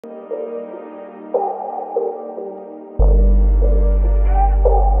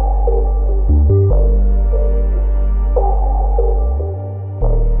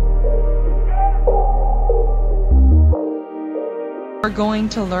We're going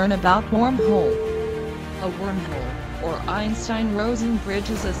to learn about wormhole. A wormhole, or Einstein-Rosen bridge,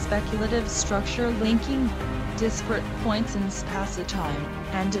 is a speculative structure linking disparate points in space-time,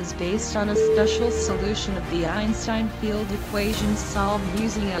 and is based on a special solution of the Einstein field equations solved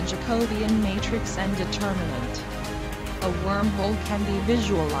using a Jacobian matrix and determinant. A wormhole can be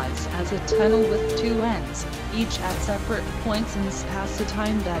visualized as a tunnel with two ends, each at separate points in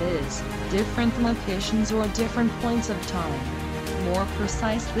space-time, that is, different locations or different points of time. More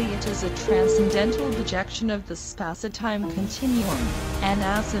precisely, it is a transcendental projection of the space-time continuum, an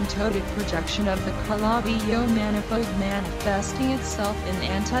asymptotic projection of the Calabi-Yau manifold manifesting itself in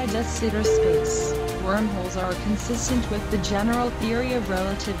anti-de Sitter space. Wormholes are consistent with the general theory of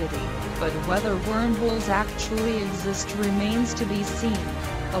relativity, but whether wormholes actually exist remains to be seen.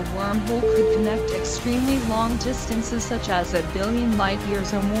 A wormhole could connect extremely long distances such as a billion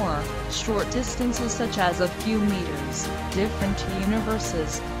light-years or more, short distances such as a few meters, different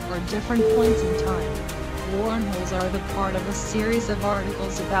universes, or different points in time. Wormholes are the part of a series of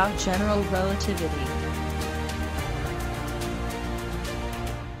articles about general relativity.